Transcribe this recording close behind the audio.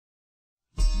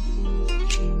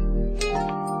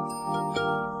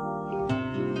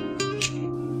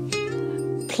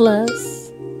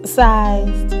plus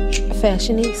sized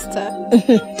fashionista.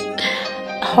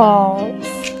 Hauls,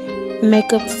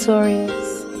 makeup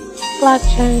tutorials, block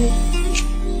journeys.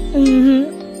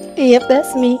 Yep,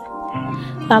 that's me.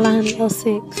 Lala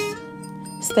 06.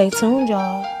 Stay tuned,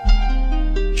 y'all.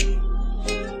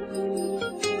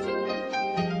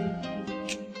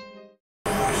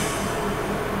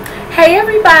 Hey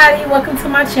everybody, welcome to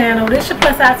my channel. This is your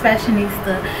plus size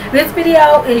fashionista. This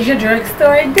video is your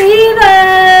drugstore diva.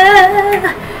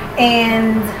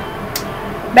 And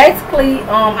basically,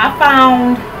 I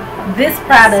found this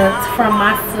product from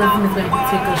my sister's baby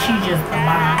tickle. She's just a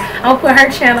bomb. I'll put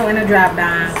her channel in the drop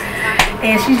down.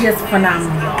 And she's just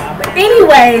phenomenal, y'all. But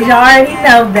anyways, y'all already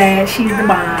know that she's the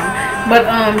bomb. But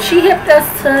she hipped us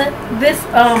to this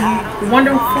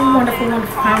wonderful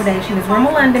foundation. It's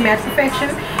Rimmel London Match Perfection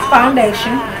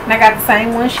foundation, and I got the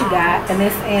same one she got, and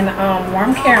it's in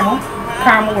warm caramel,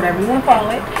 whatever you want to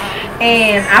call it.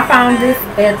 And I found this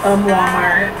at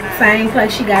Walmart, same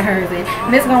place she got hers at,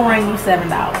 and it's gonna run you $7,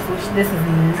 which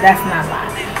that's not a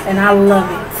lot. And I love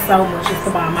it so much. It's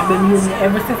the bomb. I've been using it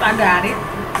ever since I got it.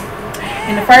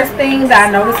 And the first thing that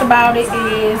I noticed about it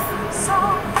is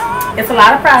it's a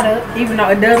lot of product, even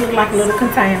though it does look like a little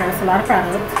container. It's a lot of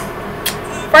product.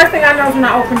 First thing I noticed when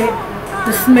I opened it,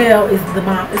 the smell is the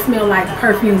bomb. It smells like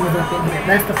perfume was up in here.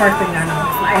 That's the first thing I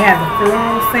noticed. Like, it has a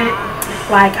floral scent.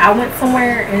 Like, I went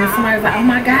somewhere and somebody was like, "Oh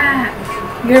my God,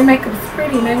 your makeup is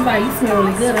pretty." And they was like, "You smell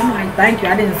really good." I'm like, "Thank you."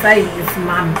 I didn't say it's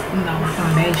my, my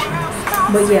foundation.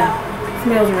 But yeah, it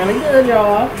smells really good,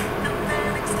 y'all.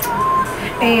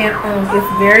 And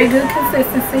it's very good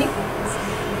consistency.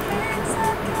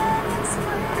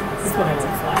 What it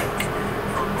looks like.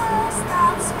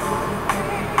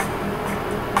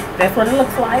 That's what it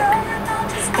looks like.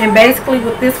 And basically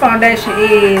what this foundation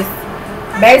is,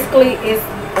 basically it's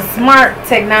a smart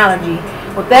technology.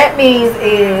 What that means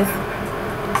is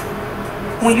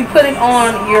when you put it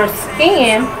on your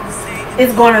skin,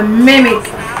 it's going to mimic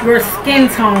your skin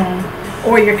tone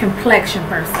or your complexion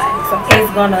per se. So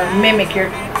it's going to mimic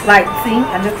your, like, see,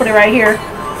 I just put it right here.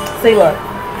 See, look.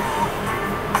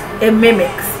 It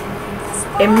mimics.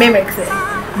 It mimics it,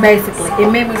 basically.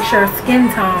 It mimics your skin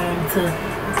tone to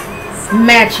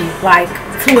match it, like,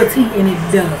 to a T, and it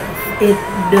does. It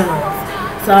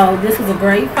does. So, this is a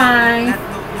great find.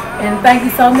 And thank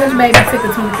you so much, baby.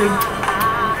 Ticket 23.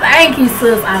 Thank you,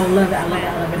 sis. I love it. I love it.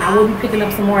 I love it. And I will be picking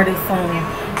up some more of this soon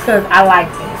because I like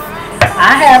this.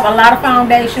 I have a lot of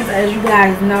foundations, as you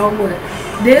guys know, but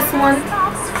this one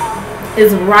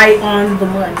is right on the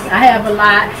money. I have a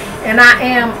lot, and I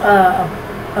am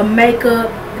a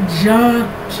makeup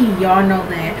junkie, y'all know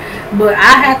that. But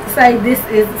I have to say, this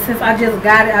is, since I just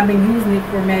got it, I've been using it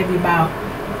for maybe about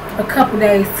a couple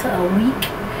days to a week,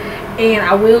 and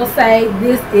I will say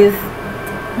this is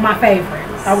my favorite.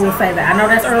 I will say that. I know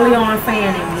that's early on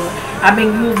saying it, but I've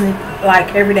been using it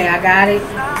like every day. I got it,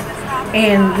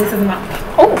 and this is my,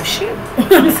 oh shit,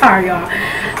 I'm sorry, y'all.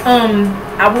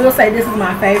 I will say this is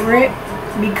my favorite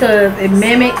because it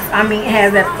mimics, I mean, it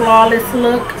has that flawless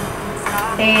look.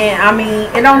 And I mean,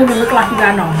 it don't even look like you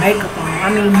got no makeup on. I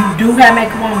mean, you do have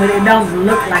makeup on, but it don't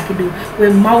look like you do.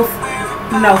 With most,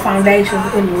 foundations,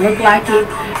 it look like it.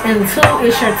 And two,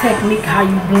 it's your technique, how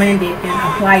you blend it and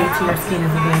apply it to your skin as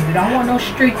well. You don't want no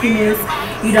streakiness.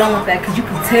 You don't want that, because you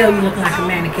can tell you look like a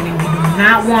mannequin, and we do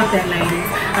not want that, ladies.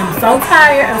 I'm so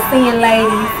tired of seeing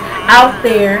ladies out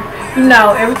there,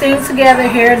 everything together,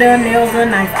 hair done, nails done,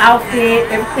 nice outfit,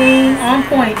 everything on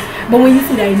point. But when you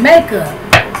see their makeup,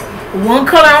 one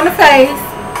color on the face,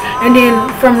 and then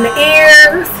from the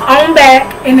ears on back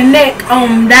and the neck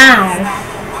on down,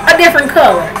 a different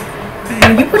color.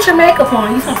 When you put your makeup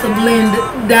on, you're supposed to blend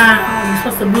down, you're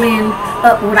supposed to blend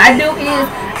up. What I do is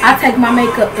I take my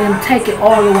makeup and take it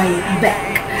all the way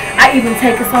back. I even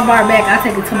take it so far back, I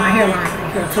take it to my hairline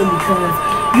right here too, because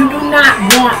you do not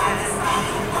want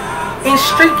it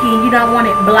streaky, you don't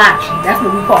want it blotchy. That's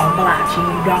what we call blotchy.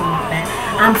 You don't want that.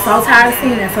 I'm so tired of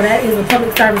seeing that. So that is a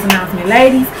public service announcement.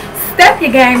 Ladies, step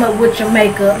your game up with your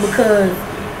makeup, because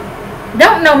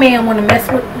don't no man want to mess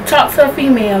with, talk to a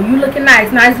female. You looking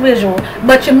nice, nice visual,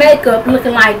 but your makeup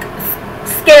looking like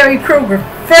Scary Krueger,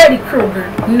 Freddy Krueger.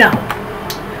 No.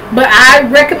 But I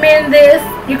recommend this.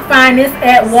 You can find this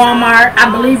at Walmart.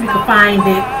 I believe you can find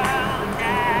it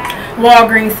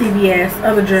Walgreens, CVS,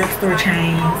 other drugstore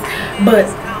chains. But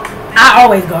I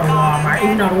always go to Walmart,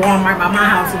 even though the Walmart by my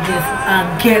house is just a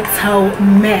ghetto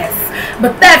mess.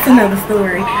 But that's another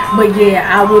story. But yeah,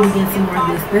 I will be getting some more of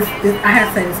this. I have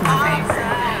to say this is my favorite.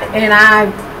 And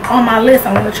on my list,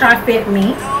 I want to try Fit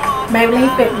Me,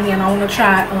 Maybelline Fit Me, and I want to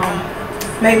try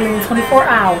Maybelline 24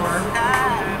 Hour.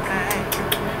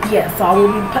 Yeah, so I will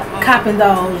be copping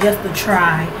those just to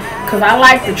try, because I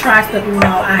like to try stuff, even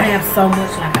though I have so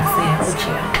much, like I said. Oh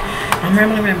yeah, I'm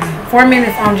remembering 4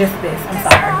 minutes on just this. I'm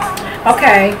sorry.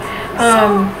 Okay,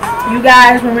 you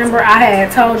guys remember I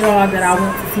had told y'all that I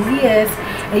went to CVS,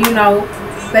 and you know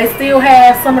they still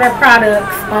have some of their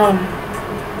products,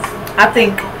 I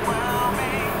think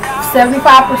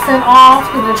 75% off,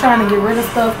 because they're trying to get rid of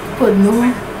stuff, put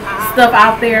new stuff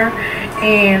out there.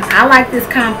 And I like this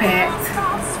compact,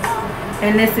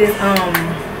 and this is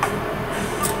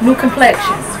New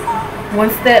Complexion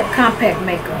One Step Compact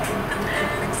Makeup.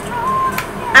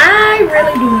 I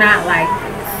really do not like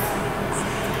this.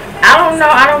 I don't know,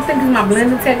 I don't think it's my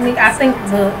blending technique. I think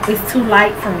it's too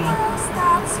light for me.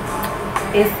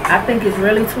 I think it's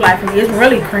really too light for me. It's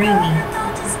really creamy.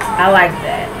 I like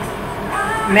that.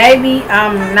 Maybe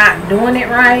I'm not doing it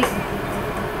right.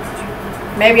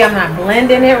 Maybe I'm not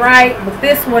blending it right. But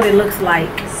this is what it looks like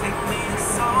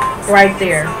right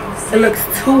there. It looks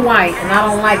too white, and I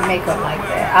don't like makeup like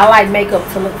that. I like makeup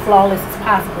to look flawless as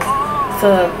possible,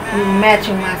 to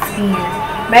matching my skin.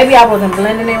 Maybe I wasn't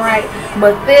blending it right.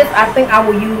 But this, I think I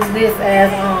will use this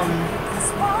as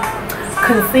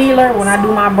concealer when I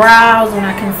do my brows, when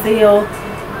I conceal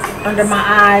under my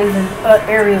eyes and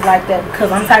areas like that, because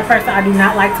I'm the type of person, I do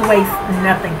not like to waste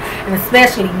nothing, and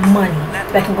especially money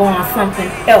that can go on something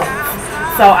else.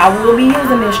 So I will be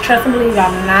using this. Trust and believe,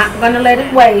 I'm not going to let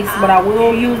it waste, but I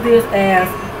will use this as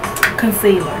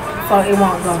concealer, so it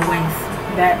won't go to waste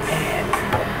that bad.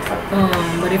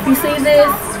 But if you see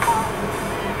this,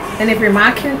 and if you're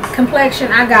my complexion,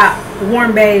 I got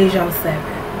warm beige on 7,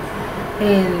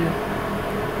 and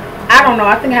I don't know,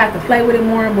 I think I have to play with it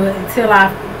more, but until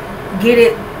I get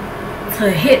it to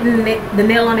hitting the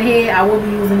nail on the head, I will be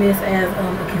using this as a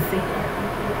concealer.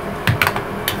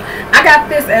 I got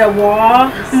this at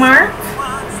Walmart,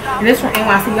 and this from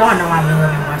NYC. Y'all know I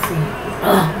love NYC.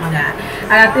 Oh my god,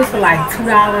 I got this for like $2,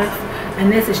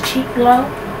 and this is Cheap Glow,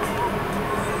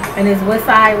 and it's West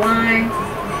Side Wine,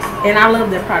 and I love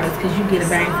their products because you get a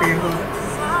bang for your buck.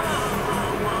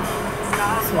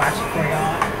 Swatch it for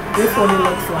y'all. This is what it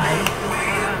looks like.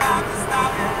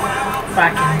 If I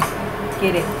can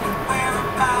get it.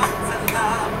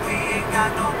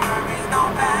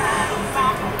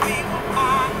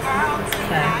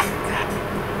 Okay.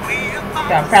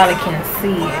 Y'all probably can't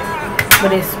see it,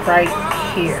 but it's right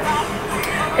here.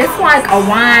 It's like a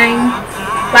wine,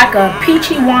 like a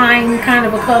peachy wine kind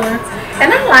of a color,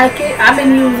 and I like it. I've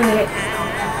been using it.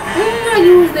 I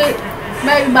used it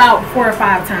maybe about 4 or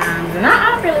 5 times, and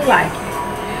I really like it.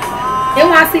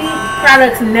 NYC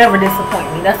products never disappoint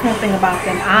me. That's one thing about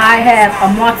them. I have a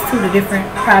multitude of different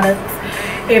products.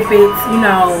 If it's, you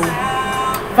know,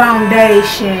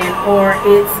 foundation, or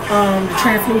it's the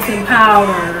translucent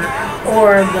powder,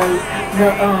 or the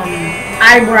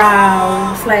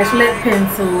eyebrow / lip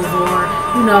pencils, or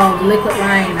you know, the liquid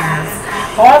liners.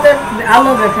 I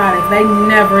love their products. They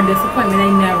never disappoint me.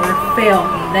 They never fail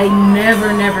me. They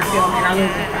never fail me. And I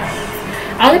love their products.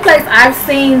 Only place I've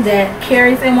seen that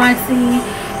carries NYC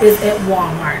is at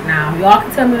Walmart. Now, y'all can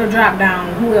tell me to drop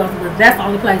down who else, but that's the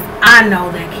only place I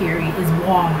know that carry is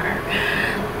Walmart.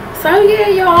 So yeah,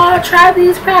 y'all, try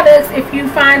these products if you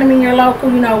find them in your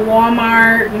local, you know,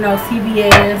 Walmart, you know,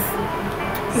 CVS.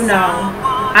 You know,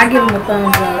 I give them a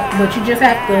thumbs up, but you just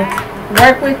have to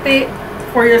work with it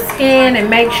for your skin and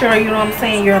make sure, you know what I'm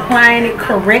saying, you're applying it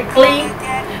correctly.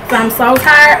 So I'm so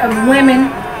tired of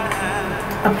women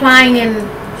applying in,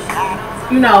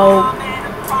 you know,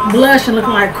 blush and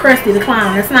looking like Krusty the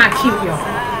Clown. That's not cute, y'all.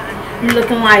 You're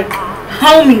looking like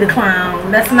Homie the Clown.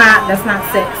 That's not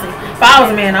sexy. If I was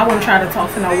a man, I wouldn't try to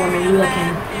talk to no woman you looking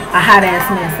a hot ass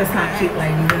mess. That's not cute,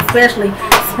 ladies. Especially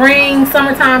spring,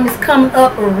 summertime is coming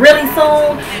up really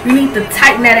soon. You need to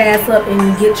tighten that ass up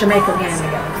and get your makeup game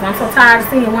together. So I'm so tired of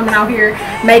seeing women out here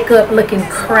makeup looking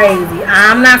crazy.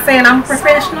 I'm not saying I'm a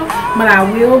professional, but I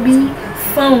will be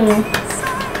soon.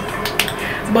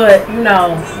 But, you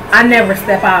know, I never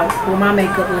step out with my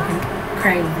makeup looking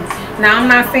crazy. Now, I'm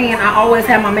not saying I always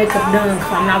have my makeup done,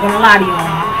 so I'm not going to lie to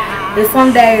y'all. There's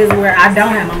some days where I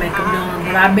don't have my makeup done,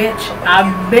 but I bet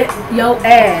your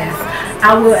ass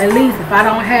I will at least, if I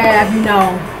don't have, you know,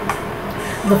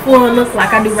 the full look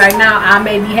like I do right now, I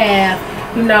maybe have,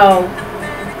 you know,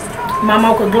 my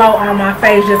Mocha Glow on my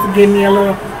face just to give me a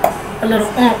little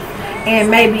oomph. And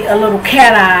maybe a little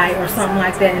cat eye or something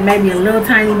like that, and maybe a little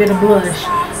tiny bit of blush,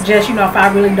 just, you know, if I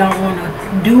really don't want to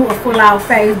do a full out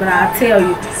face. But I tell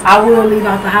you, I will leave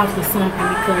out the house with something,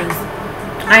 because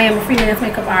I am a freelance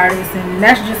makeup artist, and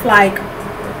that's just like,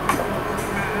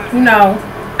 you know,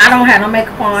 I don't have no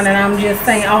makeup on and I'm just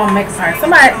saying, oh, I'm a makeup artist.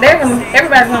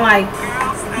 Everybody's gonna like,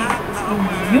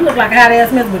 you look like a hot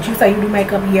ass mess, but you say you do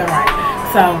makeup, yeah, right.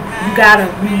 So you gotta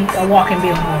be a walking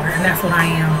billboard, and that's what I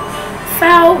am.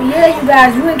 So yeah, you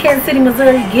guys, you in Kansas City,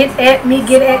 Missouri, get at me.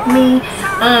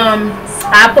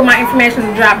 I'll put my information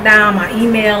to drop down, my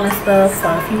email and stuff.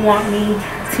 So if you want me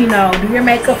to, you know, do your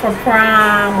makeup for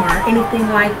prom or anything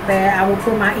like that, I will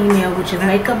put my email, which is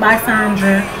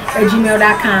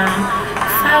makeupbysandra@gmail.com.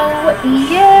 So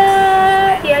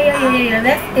yeah,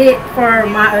 that's it for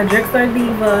my Drugstore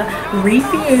Diva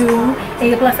review. And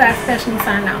your plus size specialty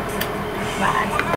sign out. Bye.